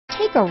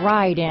Take a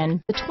ride in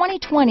the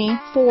 2020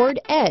 Ford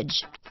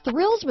Edge.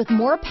 Thrills with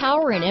more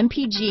power and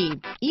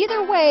MPG.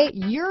 Either way,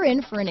 you're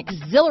in for an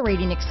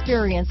exhilarating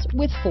experience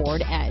with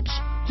Ford Edge.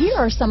 Here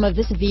are some of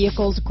this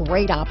vehicle's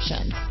great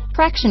options: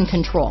 traction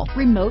control,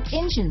 remote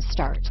engine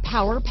start,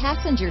 power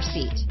passenger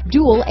seat,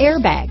 dual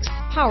airbags,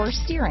 power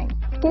steering,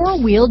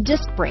 four-wheel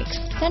disc brakes,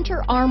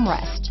 center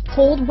armrest,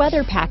 cold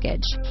weather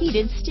package,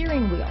 heated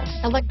steering wheel,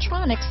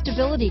 electronic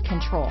stability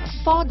control,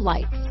 fog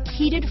lights,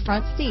 heated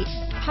front seats,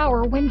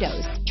 power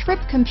windows, trip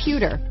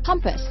computer,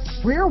 compass,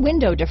 rear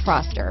window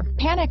defroster,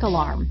 panic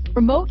alarm,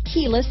 remote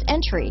keyless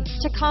entry,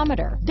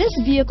 tachometer. This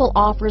vehicle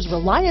offers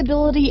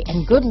reliability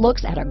and good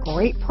looks at a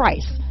great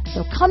price.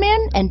 So come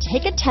in and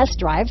take a test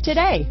drive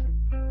today.